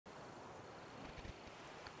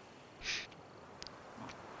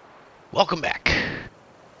Welcome back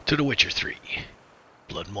to The Witcher 3,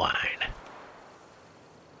 Blood and Wine.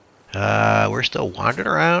 We're still wandering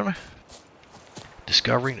around,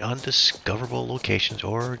 discovering undiscoverable locations,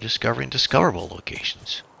 or discovering discoverable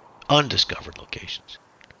locations. Undiscovered locations.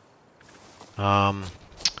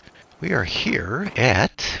 We are here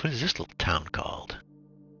at, what is this little town called?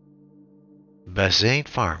 Toussaint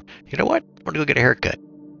Farm. You know what? I'm gonna go get a haircut.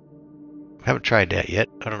 Haven't tried that yet.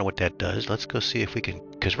 I don't know what that does. Let's go see if we can,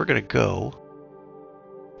 because we're gonna go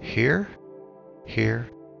here, here,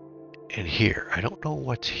 and here. I don't know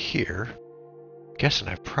what's here. Guessing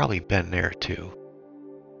I've probably been there too.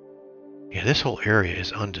 Yeah, this whole area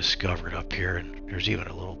is undiscovered up here, and there's even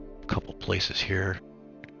a little couple places here.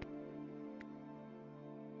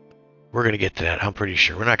 We're gonna get to that, I'm pretty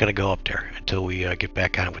sure. We're not gonna go up there until we get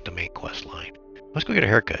back on with the main quest line. Let's go get a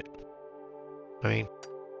haircut. I mean,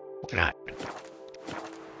 why not?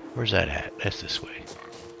 Where's that at? That's this way.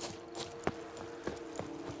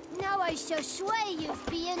 Now I shall sway you,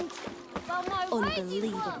 fiend.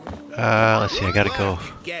 Unbelievable. Let's see, I gotta go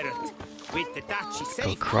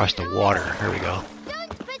across the water. Here we go.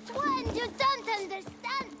 Don't pretend you don't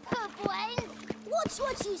understand, Purple. Watch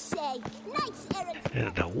what you say. Knights errant. I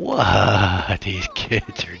don't know what these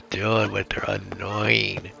kids are doing, but they're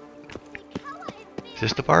annoying. Is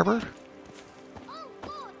this the barber?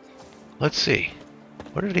 Let's see.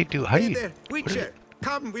 What do they do? How do you... There, Witcher,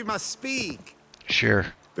 come, we must speak. Sure.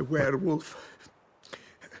 The werewolf.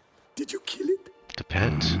 Did you kill it?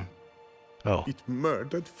 Depends. Oh. It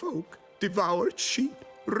murdered folk, devoured sheep,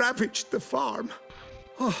 ravaged the farm.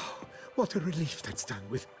 Oh, what a relief that's done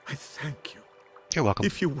with. I thank you. You're welcome.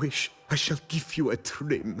 If you wish, I shall give you a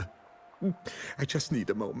trim. I just need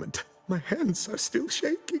a moment. My hands are still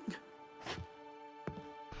shaking.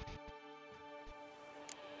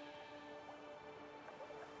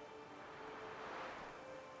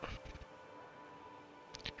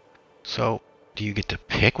 So, do you get to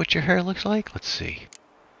pick what your hair looks like? Let's see.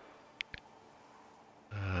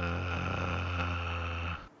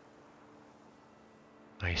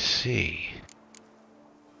 I see.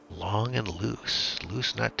 Long and loose.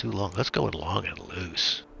 Loose, not too long. Let's go with long and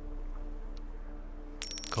loose.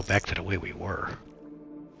 Go back to the way we were.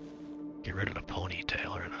 Get rid of the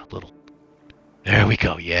ponytail or the little... There we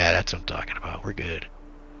go. Yeah, that's what I'm talking about. We're good.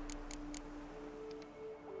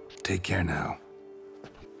 Take care now.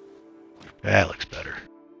 That looks better.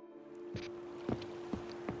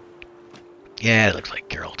 Yeah, it looks like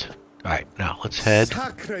Geralt. Alright, now let's head...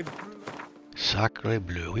 Sacre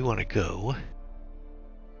Bleu. We want to go...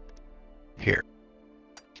 here.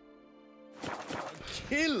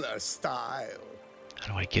 Killer style.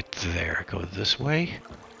 How do I get there? Go this way?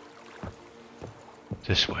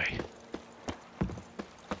 This way.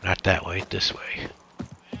 Not that way, this way.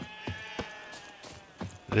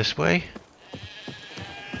 This way?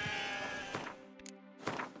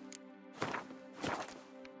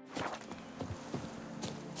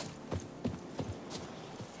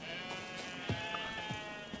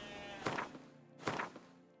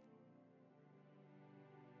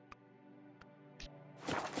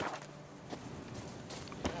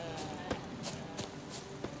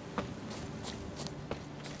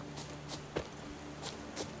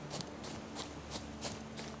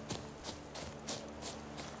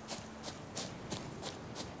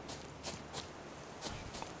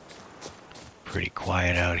 Pretty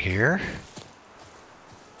quiet out here.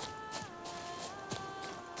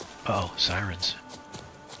 Uh oh, sirens.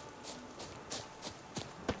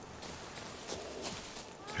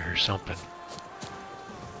 There's something.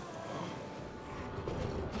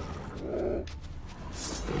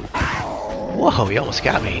 Whoa, he almost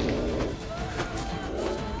got me.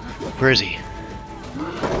 Where is he?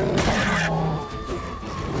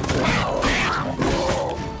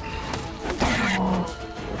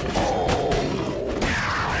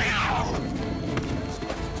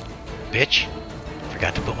 Bitch.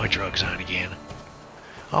 Forgot to put my drugs on again.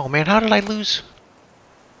 Oh man, how did I lose?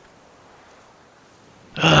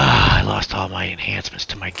 I lost all my enhancements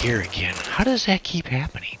to my gear again. How does that keep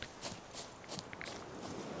happening?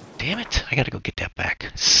 Damn it, I gotta go get that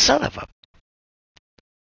back. Son of a...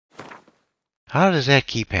 How does that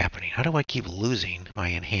keep happening? How do I keep losing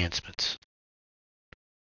my enhancements?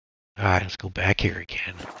 Alright, let's go back here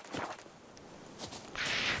again.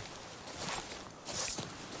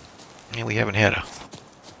 And we haven't had a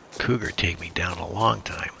cougar take me down in a long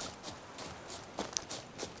time.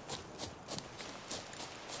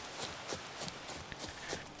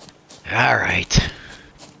 Alright.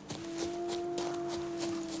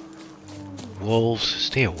 Wolves,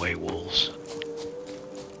 stay away, wolves.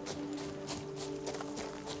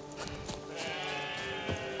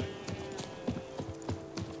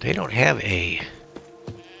 They don't have a...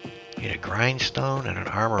 Need a grindstone and an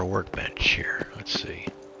armor workbench here. Let's see.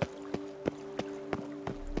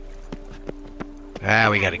 Ah,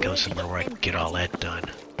 we gotta go somewhere where I can get all that done.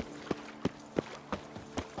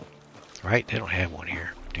 Right? They don't have one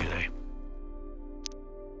here, do they?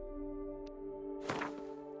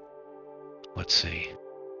 Let's see.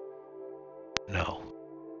 No.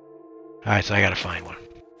 Alright, so I gotta find one.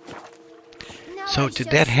 So did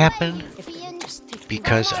that happen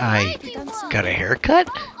because I got a haircut?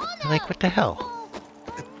 Like, what the hell?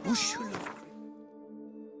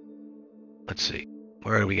 Let's see.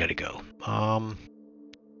 Where do we gotta go? I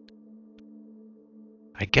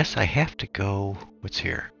guess I have to go... What's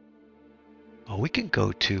here? Oh, we can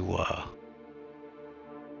go to,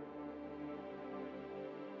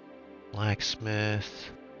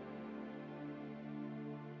 blacksmith,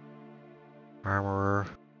 armorer.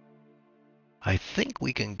 I think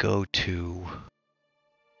we can go to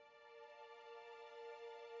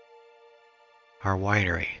our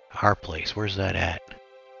winery, our place. Where's that at?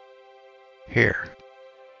 Here.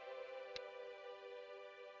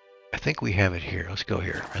 I think we have it here. Let's go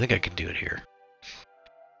here. I think I can do it here.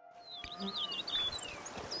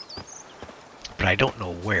 But I don't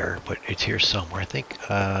know where, but it's here somewhere. I think,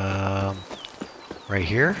 right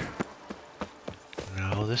here?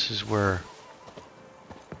 No, this is where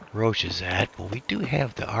Roach is at. Well, we do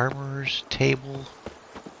have the armorer's table.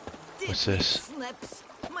 What's this? Slips.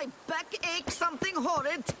 My back aches something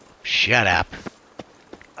horrid. Shut up.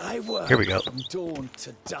 Here we go. From dawn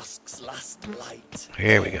to dusk's last light.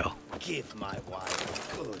 Here we go. Give my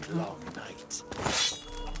wife a good long night.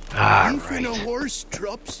 All Even a right. horse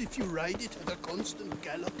drops if you ride it at a constant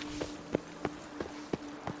gallop.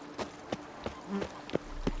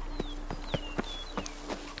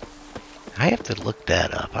 I have to look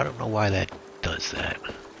that up. I don't know why that does that.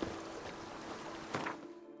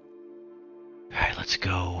 Alright, let's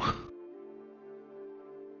go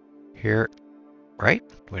here. Right?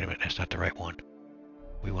 Wait a minute, that's not the right one.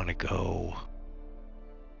 We want to go...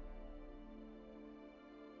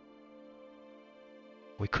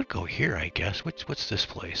 We could go here, I guess. What's this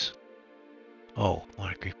place? Oh,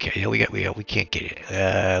 yeah, we can't get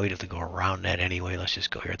it. We'd have to go around that anyway. Let's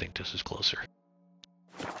just go here. I think this is closer.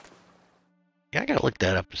 Yeah, I gotta look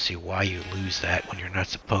that up to see why you lose that when you're not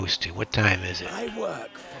supposed to. What time is it? I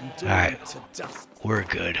work from dawn Alright, to dusk. we're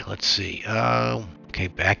good. Let's see. Okay,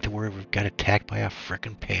 back to where we've got attacked by a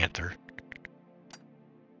frickin' panther.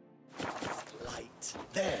 Light.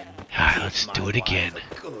 Then Alright, give let's my do it wife again.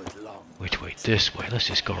 a good long Which way? night. This way. Let's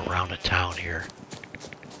just go around the town here.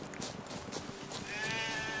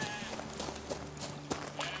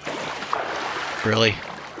 Really?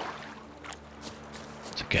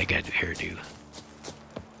 It's okay, I got a hairdo.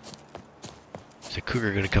 Is the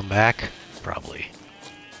cougar gonna come back? Probably.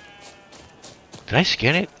 Did I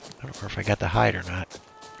skin it? I don't know if I got the hide or not.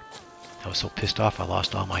 I was so pissed off I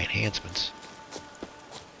lost all my enhancements.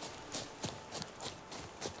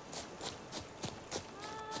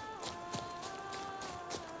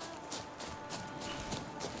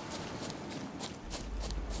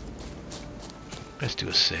 Let's do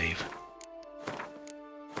a save.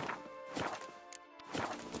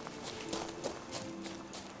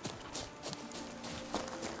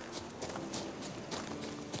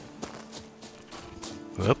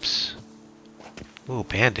 Whoops. Ooh,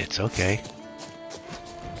 bandits, okay.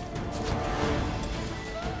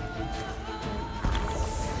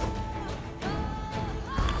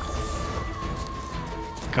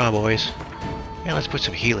 Come on, boys. Yeah, let's put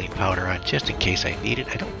some healing powder on just in case I need it.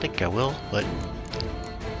 I don't think I will, but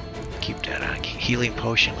keep that on. Healing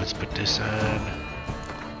potion, let's put this on.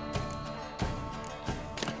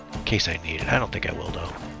 In case I need it. I don't think I will,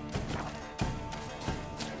 though.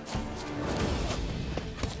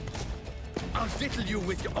 I'll diddle you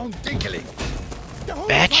with your own diggling. The whole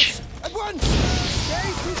Batch. of us at once.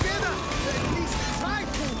 Stay together. At least try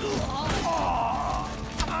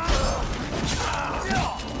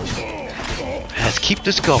Let's keep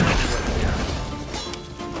this going. Kill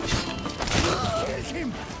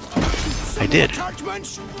him. I did.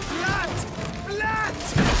 Judgments. Blood. Blood.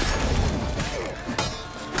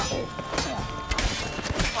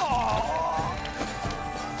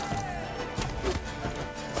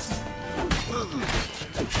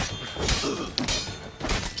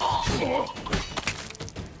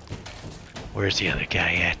 Where's the other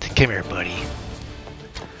guy at? Come here, buddy.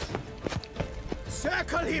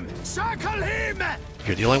 Circle him. Circle him.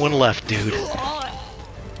 You're the only one left, dude.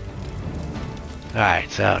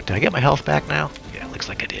 Alright, so did I get my health back now? Yeah, looks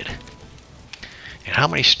like I did. And how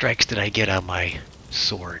many strikes did I get on my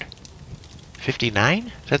sword?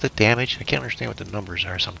 59? Is that the damage? I can't understand what the numbers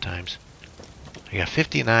are sometimes. I got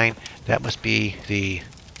 59. That must be the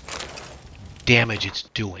damage it's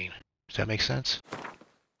doing. Does that make sense?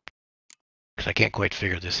 Because I can't quite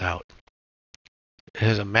figure this out. It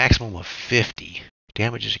has a maximum of 50.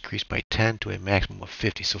 Damage is increased by 10 to a maximum of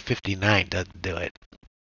 50. So 59 doesn't do it.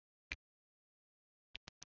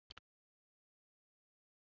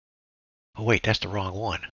 Oh wait, that's the wrong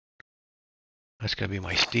one. That's going to be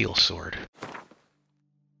my steel sword.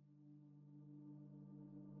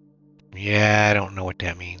 Yeah, I don't know what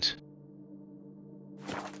that means.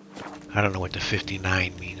 I don't know what the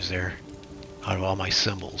 59 means there. Out of all my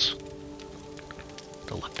symbols.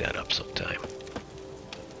 I'll look that up sometime.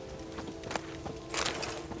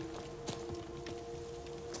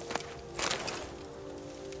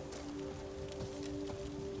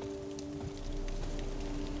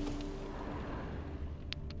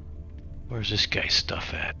 Where's this guy's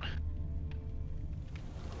stuff at?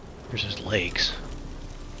 Where's his legs?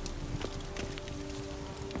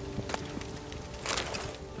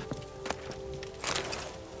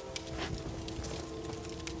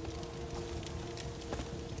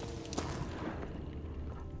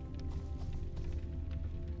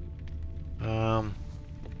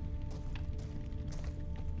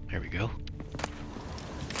 There we go.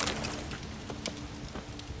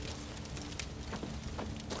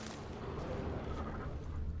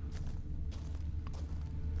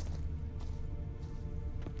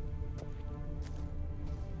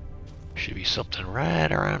 Should be something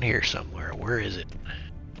right around here somewhere. Where is it?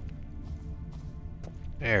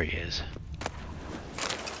 There he is.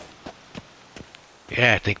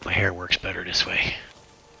 Yeah, I think my hair works better this way.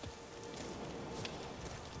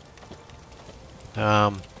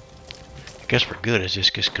 I guess we're good. Is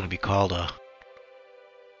this just going to be called a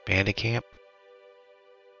bandit camp?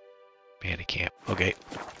 Bandit camp. Okay,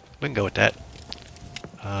 we can go with that.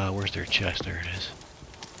 Where's their chest? There it is.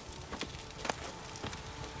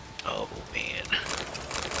 Oh man.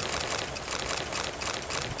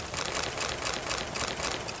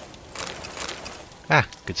 Ah,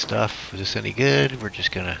 good stuff. Is this any good? We're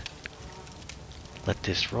just gonna let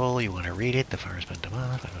this roll. You want to read it? The fire's been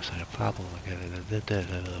demolished. I don't see a problem.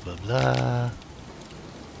 Blah blah blah.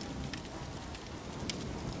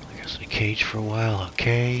 I guess in a cage for a while.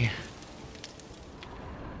 Okay.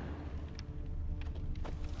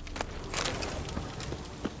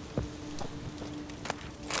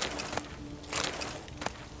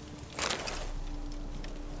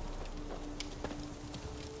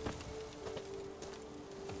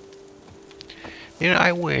 You know,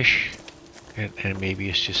 I wish, and maybe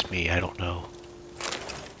it's just me, I don't know.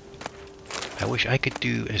 I wish I could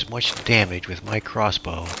do as much damage with my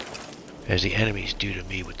crossbow as the enemies do to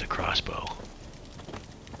me with the crossbow.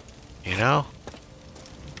 You know?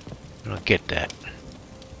 I don't get that.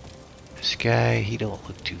 This guy, he don't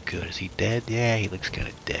look too good. Is he dead? Yeah, he looks kind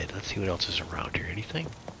of dead. Let's see what else is around here. Anything?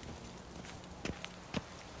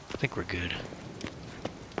 I think we're good.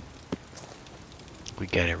 We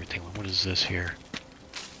got everything. What is this here?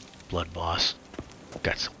 Blood moss.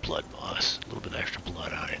 Got some blood moss. A little bit extra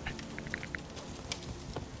blood on it.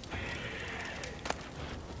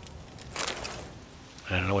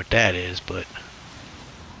 I don't know what that is, but...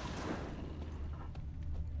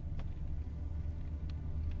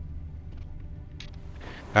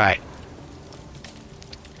 Alright.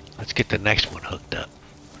 Let's get the next one hooked up.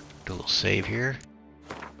 Do a little save here.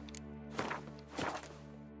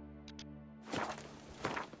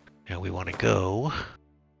 Now we want to go...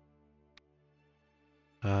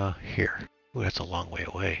 here. Ooh, that's a long way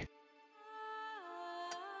away.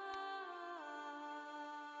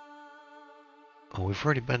 Oh, we've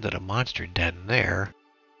already been to the monster den there.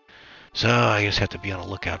 So I guess have to be on the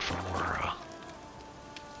lookout for more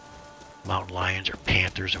mountain lions or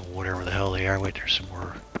panthers or whatever the hell they are. Wait, there's some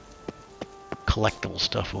more collectible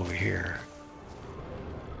stuff over here.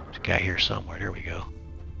 There's a guy here somewhere. There we go.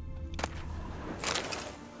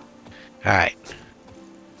 Alright.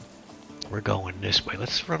 We're going this way.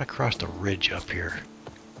 Let's run across the ridge up here.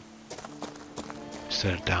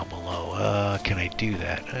 Instead of down below. Can I do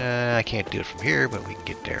that? I can't do it from here, but we can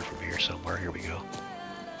get there from here somewhere. Here we go.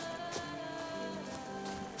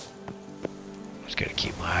 Just gotta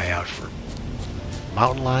keep my eye out for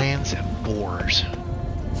mountain lions and boars.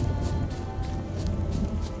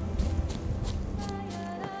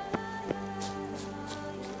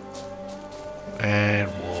 And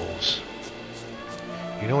wolves.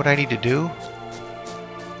 You know what I need to do?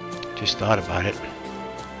 Just thought about it.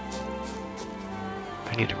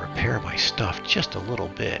 I need to repair my stuff just a little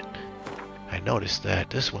bit. I noticed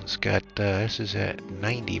that this one's got, this is at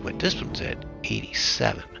 90, but this one's at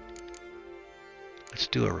 87. Let's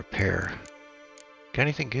do a repair. Got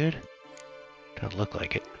anything good? Doesn't look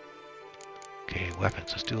like it. Okay,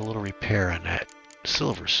 weapons. Let's do a little repair on that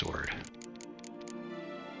silver sword.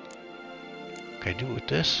 Can I do it with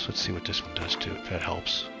this? Let's see what this one does too, if that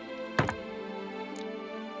helps.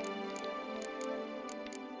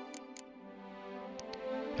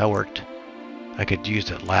 That worked. I could use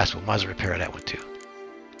that last one. Might as well repair that one too.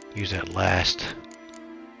 Use that last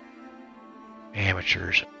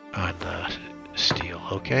amateurs on the steel.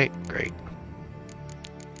 Okay, great.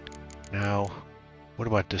 Now, what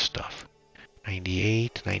about this stuff?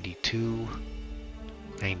 98, 92,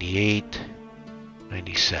 98,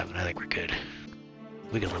 97. I think we're good.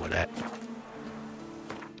 We can live with that.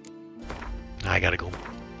 Now I gotta go,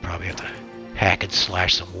 probably have to hack and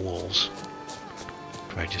slash some wolves.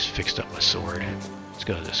 I just fixed up my sword. Let's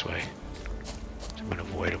go this way. So I'm gonna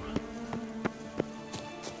avoid them.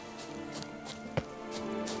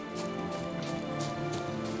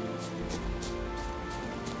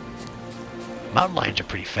 Mountain lions are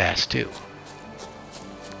pretty fast too.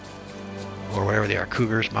 Or whatever they are,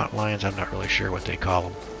 cougars, mountain lions, I'm not really sure what they call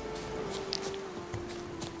them.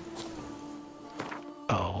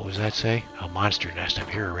 Oh, what was that say? A monster nest. I'm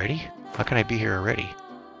here already? How can I be here already?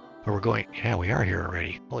 Oh, we're going... Yeah, we are here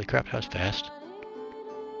already. Holy crap, that was fast.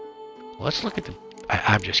 Well, let's look at the...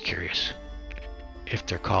 I'm just curious. If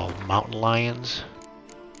they're called mountain lions.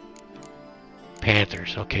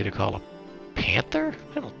 Panthers. Okay, they're called a panther?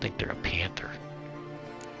 I don't think they're a panther.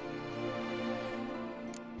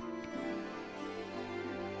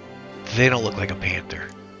 They don't look like a panther.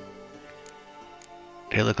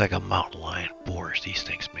 They look like a mountain lion. Boars, these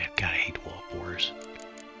things, man. God, I hate wild boars.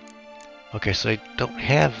 Okay, so they don't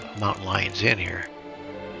have mountain lions in here.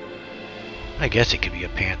 I guess it could be a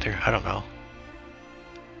panther. I don't know.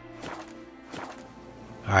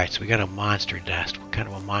 Alright, so we got a monster nest. What kind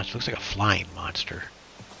of a monster? Looks like a flying monster.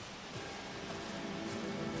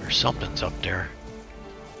 Or something's up there.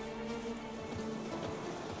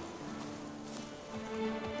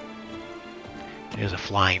 It is a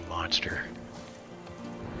flying monster.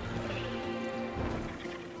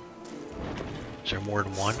 Is there more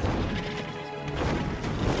than one?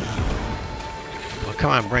 Well,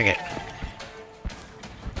 come on, bring it.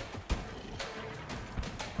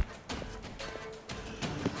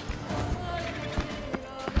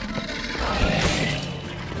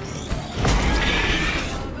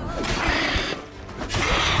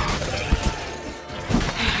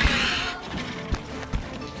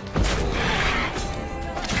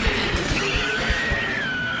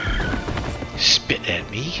 Spit at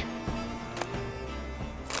me.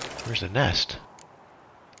 Where's the nest?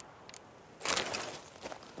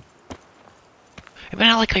 I mean,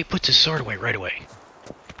 I like how he puts his sword away right away.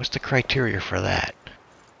 What's the criteria for that?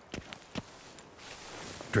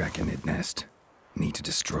 Draconid nest. Need to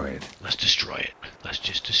destroy it. Let's destroy it. Let's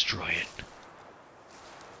just destroy it.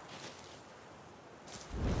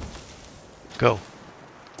 Go.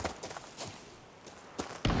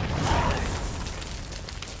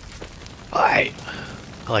 Hi.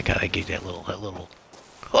 I like how they gave that little.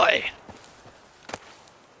 Hi.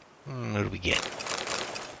 What do we get?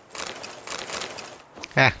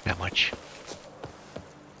 Ah, not much.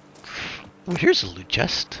 Oh, here's a loot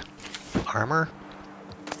chest. Armor.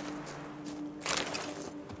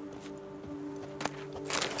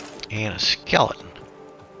 And a skeleton.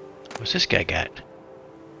 What's this guy got?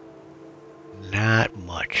 Not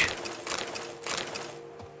much.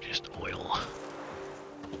 Just oil.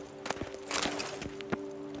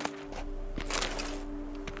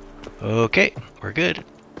 Okay, we're good.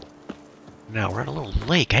 Now we're on a little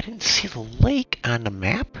lake. I didn't see the lake on the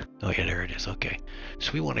map. Oh yeah, there it is. Okay.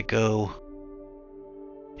 So we want to go...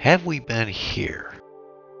 Have we been here?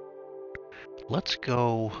 Let's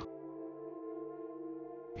go...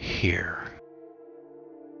 here.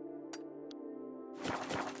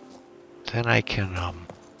 Then I can,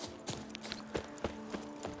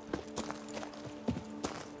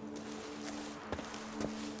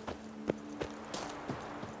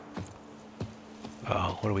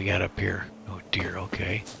 oh, what do we got up here? Oh dear,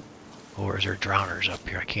 okay. Or is there drowners up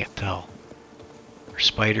here? I can't tell. Or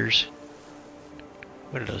spiders?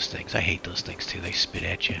 What are those things? I hate those things too. They spit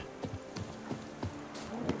at you.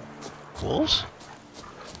 Wolves?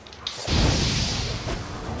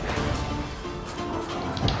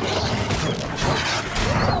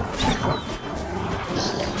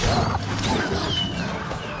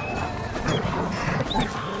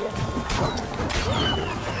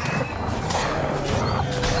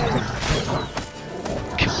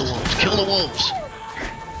 Kill the wolves! Kill the wolves!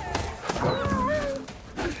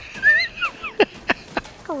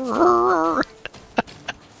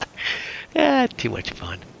 Ah, Too much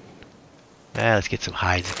fun. Let's get some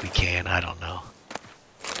hides if we can. I don't know.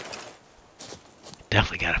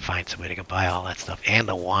 Definitely gotta find somebody that can buy all that stuff. And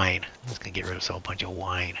the wine. I'm just gonna get rid of a bunch of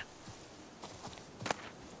wine.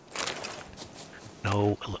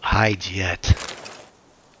 No hides yet.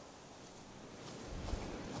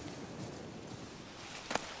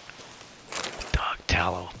 Dog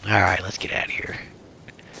tallow. Alright, let's get out of here.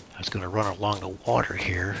 I was gonna run along the water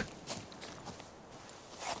here.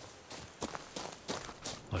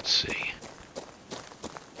 Let's see.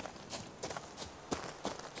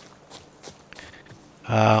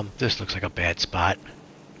 This looks like a bad spot.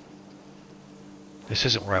 This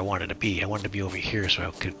isn't where I wanted to be. I wanted to be over here so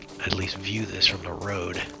I could at least view this from the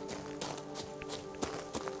road.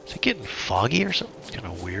 Is it getting foggy or something? It's kind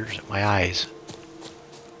of weird. Is it my eyes?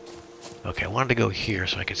 Okay, I wanted to go here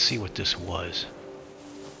so I could see what this was.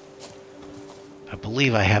 I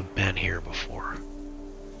believe I have been here before.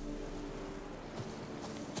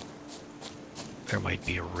 There might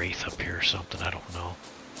be a wraith up here or something. I don't know.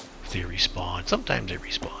 If they respawn. Sometimes they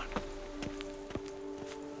respawn.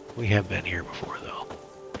 We have been here before, though.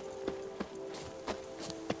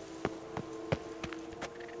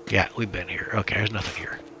 Yeah, we've been here. Okay, there's nothing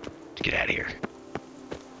here. Let's get out of here.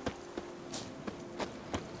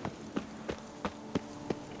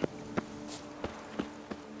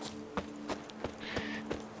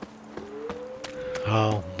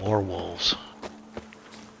 Oh, more wolves.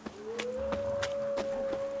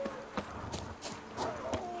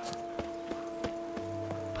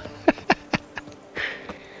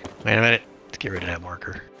 Wait a minute. Let's get rid of that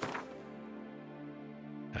marker.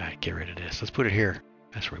 Alright, get rid of this. Let's put it here.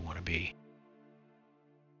 That's where we want to be.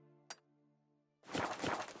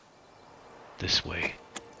 This way.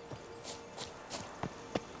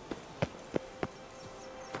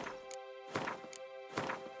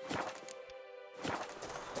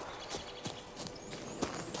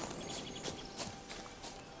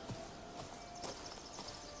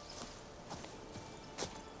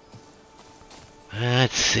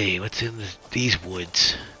 Let's see, what's in these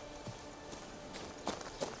woods?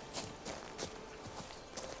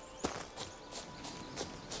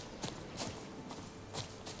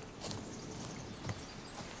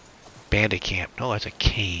 Bandit camp. No, that's a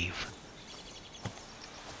cave.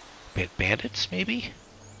 Bandits, maybe?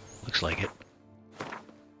 Looks like it.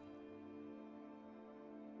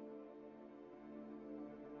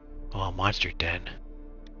 Oh, monster den.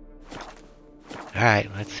 Alright,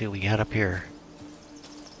 let's see what we got up here.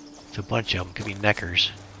 It's a bunch of them. Could be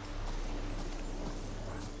neckers.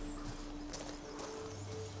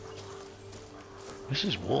 This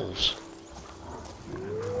is wolves.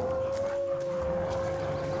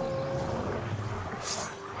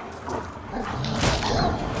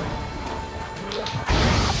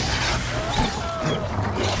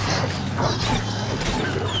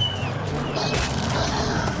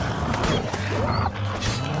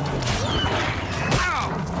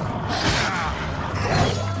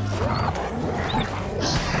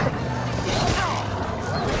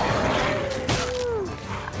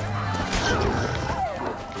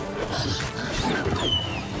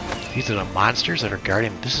 These are the monsters that are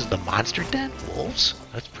guarding. This is the monster den? Wolves?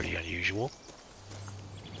 That's pretty unusual.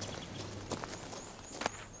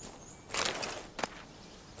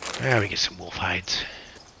 There we get some wolf hides.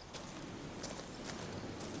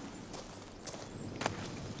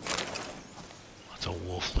 Lots of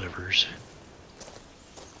wolf livers.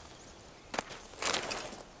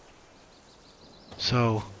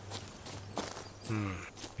 So,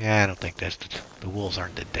 yeah, I don't think that's the wolves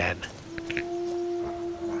aren't the den.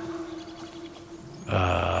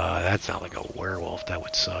 That sounds like a werewolf. That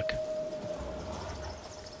would suck.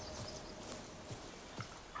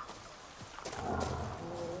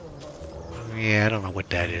 Yeah, I don't know what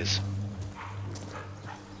that is.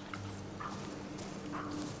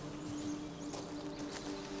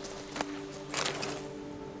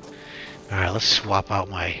 Alright, let's swap out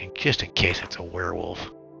my... just in case it's a werewolf.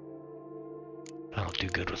 I don't do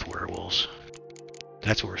good with werewolves.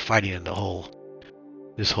 That's what we're fighting in the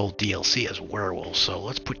whole... this whole DLC as werewolves, so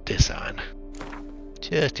let's put this on.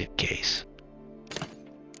 Just in case.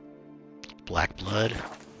 Black blood.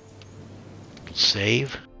 We'll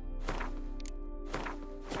save.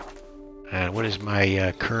 And what is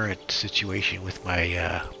my current situation with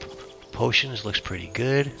my potions? Looks pretty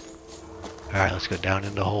good. Alright, let's go down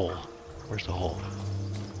in the hole. Where's the hole?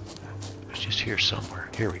 It's just here somewhere.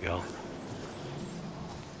 Here we go.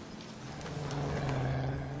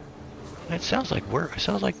 It sounds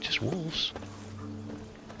like just wolves.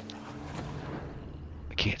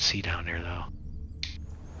 I can't see down there though.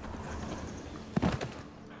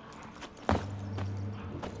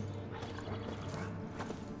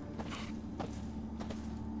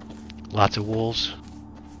 Lots of wolves.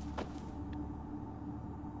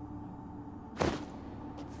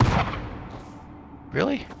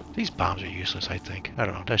 Really? These bombs are useless, I think. I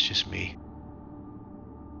don't know, that's just me.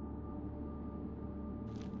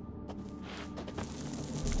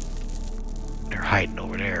 They're hiding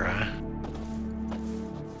over there, huh?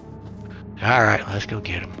 Alright, let's go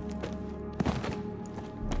get them.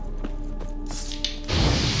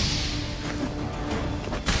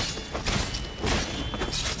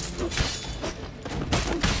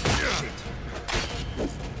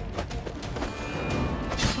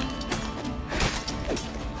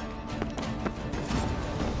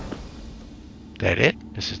 That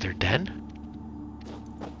it? This is their den?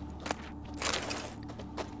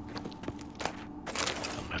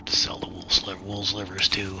 I'm gonna have to sell the wolves livers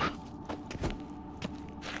too.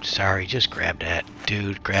 Sorry, just grab that.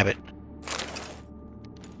 Dude, grab it.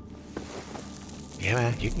 Yeah,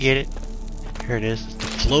 man, you can get it. Here it is. It's the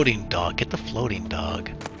floating dog. Get the floating dog.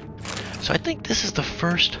 So I think this is the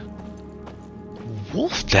first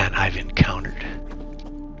wolf den I've encountered.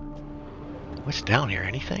 What's down here?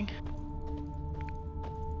 Anything?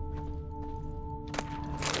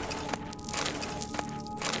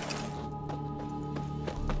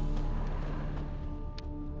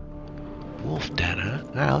 Wolf den, huh?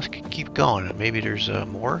 Alright, let's keep going. Maybe there's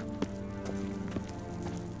more.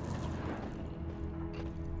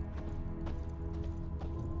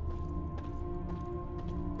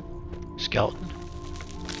 Skeleton?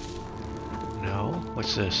 No.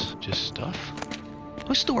 What's this? Just stuff?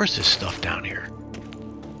 Who stores this stuff down here?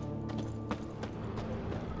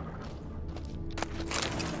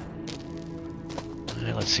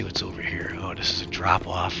 Let's see what's over here. Oh, this is a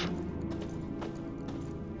drop-off.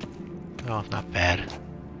 Oh, not bad.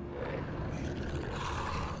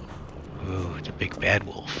 Ooh, it's a big bad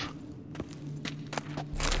wolf.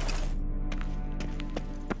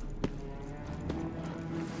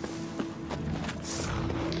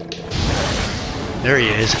 There he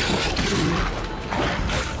is.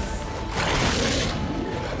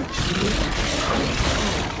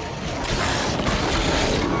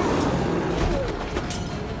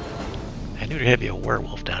 I knew there had to be a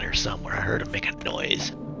werewolf down here somewhere. I heard him make a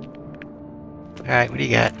noise. Alright, what do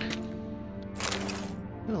you got?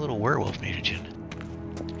 A little werewolf mutagen.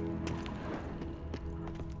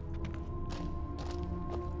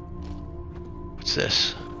 What's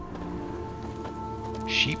this?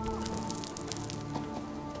 Sheep?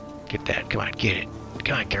 Get that. Come on, get it.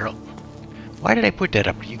 Come on, Carol. Why did I put that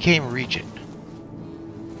up? You can't even reach it.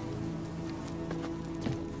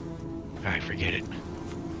 Alright, forget it.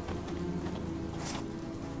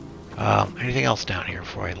 Anything else down here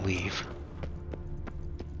before I leave?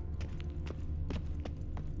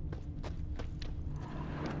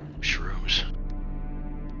 Shrooms.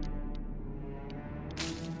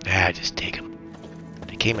 Ah, just take them.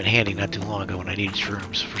 They came in handy not too long ago when I needed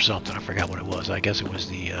shrooms for something. I forgot what it was. I guess it was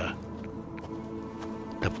the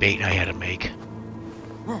bait I had to make.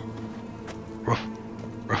 Ruff,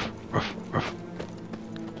 ruff, ruff, ruff.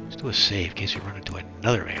 Let's do a save in case we run into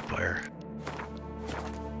another vampire.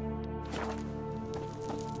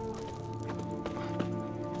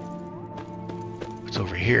 What's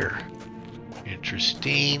over here?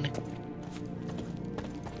 Interesting.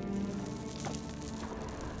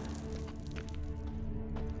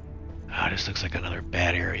 Ah, this looks like another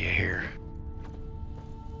bad area here.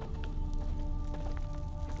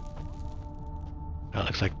 That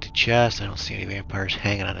looks like the chest. I don't see any vampires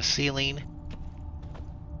hanging on the ceiling.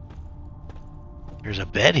 There's a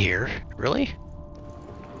bed here. Really?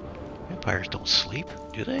 Vampires don't sleep,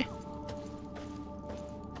 do they?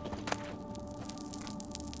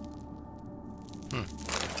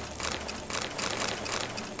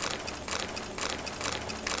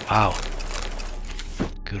 Wow.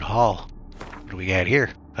 Good haul. What do we got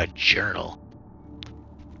here? A journal.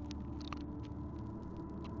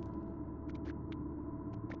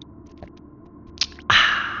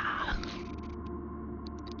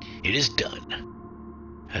 It is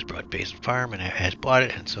done. Has brought Basin Farm and has bought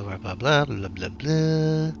it and so blah blah blah blah blah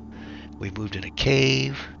blah. We moved in a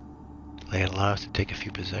cave. They allow us to take a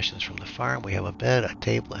few possessions from the farm. We have a bed, a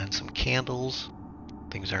table, and some candles.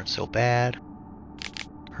 Things aren't so bad.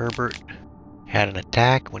 Herbert had an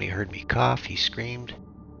attack. When he heard me cough, he screamed.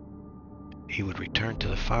 He would return to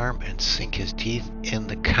the farm and sink his teeth in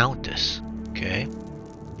the Countess. Okay.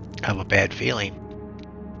 I have a bad feeling.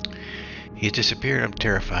 He has disappeared. I'm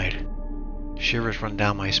terrified. Shivers run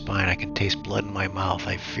down my spine. I can taste blood in my mouth.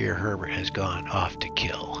 I fear Herbert has gone off to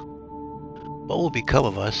kill. What will become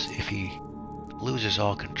of us if he loses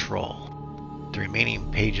all control? The remaining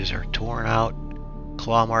pages are torn out,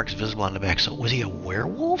 Claw marks visible on the back. So was he a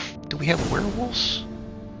werewolf? Do we have werewolves?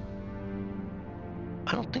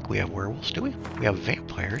 I don't think we have werewolves, do we? We have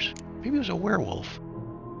vampires. Maybe it was a werewolf.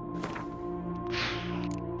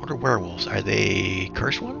 What are werewolves? Are they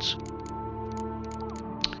cursed ones?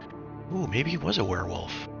 Ooh, maybe he was a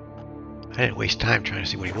werewolf. I didn't waste time trying to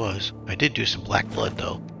see what he was. I did do some black blood,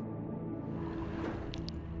 though.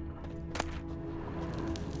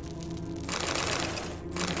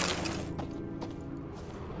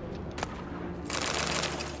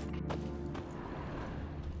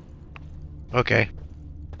 Okay.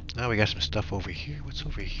 Now we got some stuff over here. What's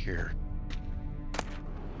over here?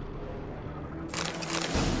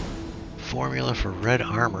 Formula for red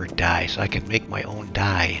armor dye, so I can make my own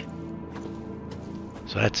dye.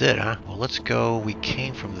 So that's it, huh? Well, let's go. We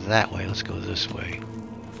came from that way. Let's go this way.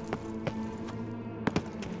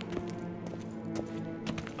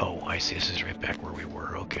 Oh, I see. This is right back where we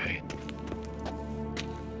were. Okay.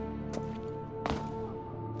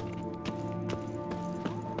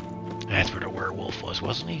 That's where the werewolf was,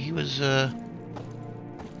 wasn't he? He was, Did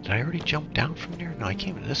I already jump down from there? No, I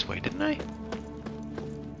came this way, didn't I?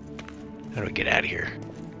 How do we get out of here?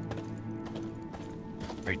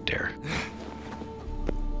 Right there.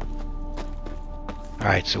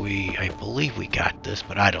 Alright, so I believe we got this,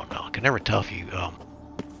 but I don't know. I can never tell if you,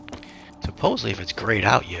 supposedly if it's grayed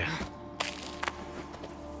out, you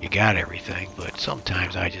got everything, but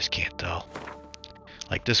sometimes I just can't tell.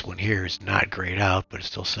 Like this one here is not grayed out, but it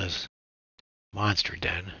still says Monster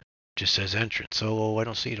Den. Just says entrance, so I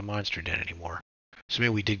don't see the Monster Den anymore. So maybe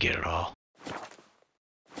we did get it all.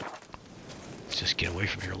 Let's just get away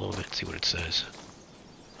from here a little bit and see what it says.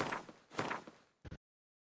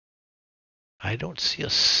 I don't see a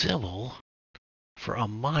symbol for a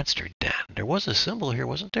Monster Den. There was a symbol here,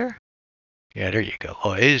 wasn't there? Yeah, there you go.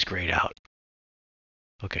 Oh, it is grayed out.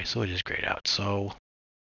 Okay, so it is grayed out. So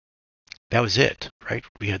that was it, right?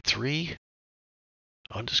 We had 3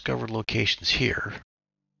 undiscovered locations here.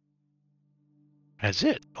 That's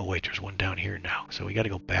it. Oh wait, there's one down here now. So we got to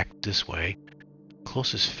go back this way.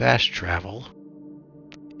 Closest fast travel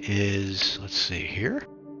is, let's see, here?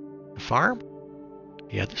 The farm?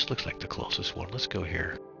 Yeah, this looks like the closest one. Let's go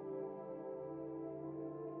here.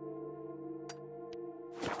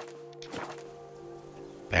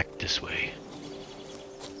 Back this way.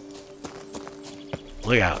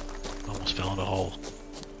 Look out. Almost fell in a hole.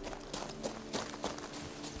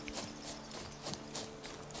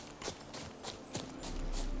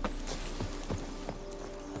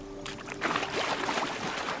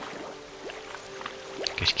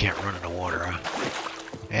 Guess you can't run in the water, huh?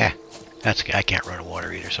 Yeah, I can't run in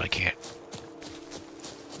water either, so I can't.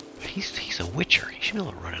 But he's a witcher. He should be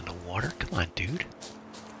able to run in the water. Come on, dude.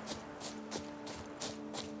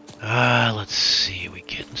 Let's see. Are we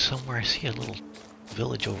getting somewhere? I see a little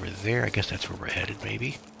village over there. I guess that's where we're headed,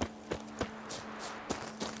 maybe.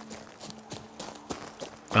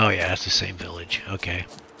 Oh yeah, that's the same village. Okay.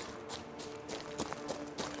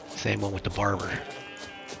 Same one with the barber.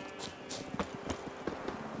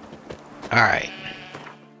 Alright.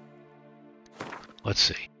 Let's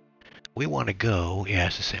see. We want to go... Yeah,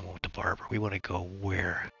 it's the same one with the barber. We want to go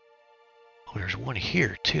where? Oh, there's one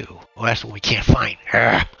here, too. Oh, that's the one we can't find.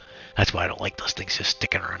 Arrgh. That's why I don't like those things just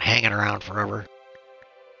sticking around, hanging around forever.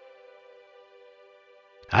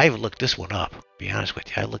 I even looked this one up, to be honest with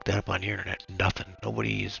you. I looked that up on the internet. Nothing.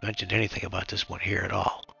 Nobody has mentioned anything about this one here at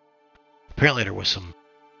all. Apparently there was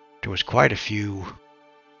quite a few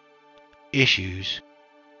issues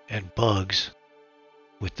and bugs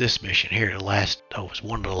with this mission here. It was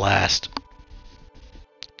one of the last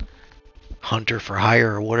Hunter for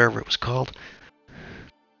Hire or whatever it was called.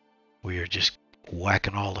 Where you're just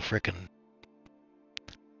whacking all the frickin'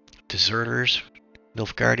 deserters,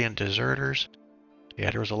 Nilfgaardian deserters.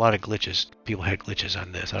 Yeah, there was a lot of glitches. People had glitches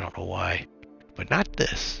on this. I don't know why. But not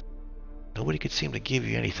this. Nobody could seem to give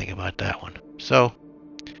you anything about that one. So,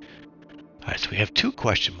 alright, so we have 2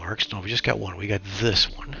 question marks. No, we just got one. We got this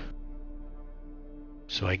one.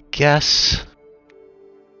 So I guess...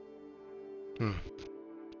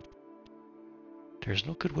 There's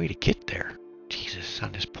no good way to get there. Jesus,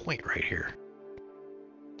 on this point right here.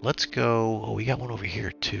 Let's go... Oh, we got one over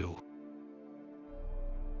here, too.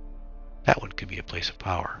 That one could be a place of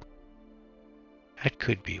power. That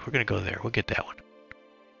could be. We're going to go there. We'll get that one.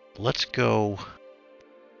 Let's go...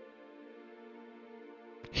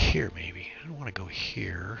 here, maybe. I don't want to go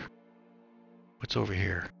here. What's over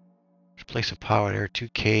here? There's a place of power there. 2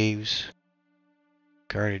 caves.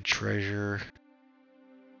 Guarded treasure.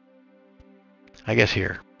 I guess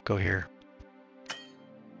here. Go here.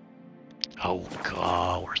 Oh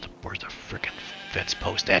god, where's the frickin' fence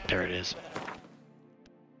post at? There it is.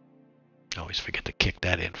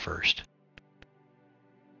 that in first.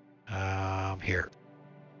 Here.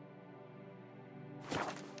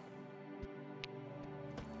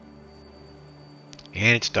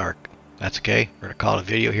 And it's dark. That's okay. We're going to call it a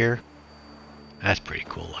video here. That's pretty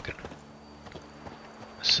cool looking.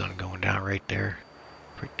 The sun going down right there.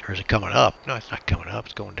 Or is it coming up? No, it's not coming up.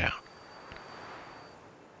 It's going down.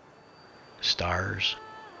 Stars.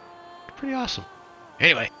 Pretty awesome.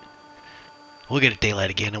 Anyway, we'll get a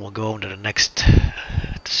daylight again and we'll go on to the next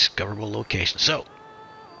discoverable location. So,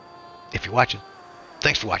 if you're watching,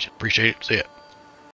 thanks for watching. Appreciate it. See ya.